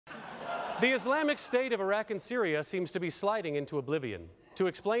The Islamic State of Iraq and Syria seems to be sliding into oblivion. To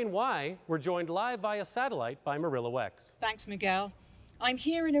explain why, we're joined live via satellite by Marilla Wex. Thanks, Miguel. I'm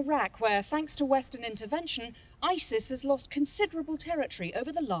here in Iraq where, thanks to Western intervention, ISIS has lost considerable territory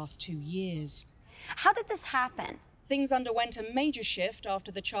over the last 2 years. How did this happen? Things underwent a major shift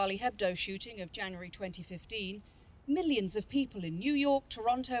after the Charlie Hebdo shooting of January 2015. Millions of people in New York,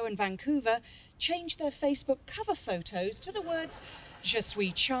 Toronto and Vancouver changed their Facebook cover photos to the words, "Je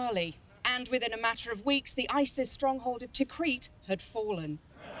suis Charlie." And within a matter of weeks, the ISIS stronghold of Tikrit had fallen.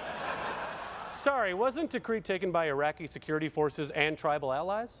 Sorry, wasn't Tikrit taken by Iraqi security forces and tribal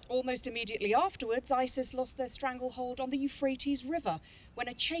allies? Almost immediately afterwards, ISIS lost their stranglehold on the Euphrates River when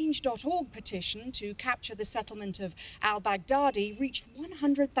a Change.org petition to capture the settlement of al-Baghdadi reached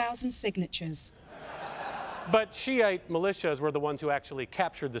 100,000 signatures. But Shiite militias were the ones who actually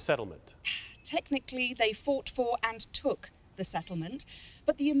captured the settlement. Technically, they fought for and took the settlement,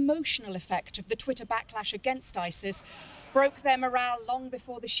 but the emotional effect of the Twitter backlash against ISIS broke their morale long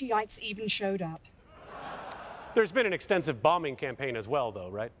before the Shiites even showed up. There's been an extensive bombing campaign as well, though,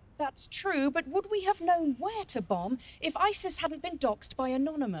 right? That's true, but would we have known where to bomb if ISIS hadn't been doxxed by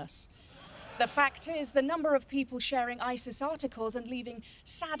Anonymous? The fact is, the number of people sharing ISIS articles and leaving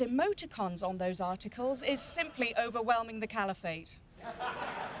sad emoticons on those articles is simply overwhelming the caliphate.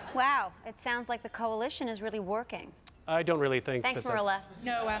 Wow, it sounds like the coalition is really working. I don't really think Thanks, that Marilla.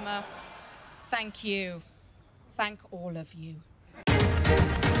 No, Emma. Thank you. Thank all of you.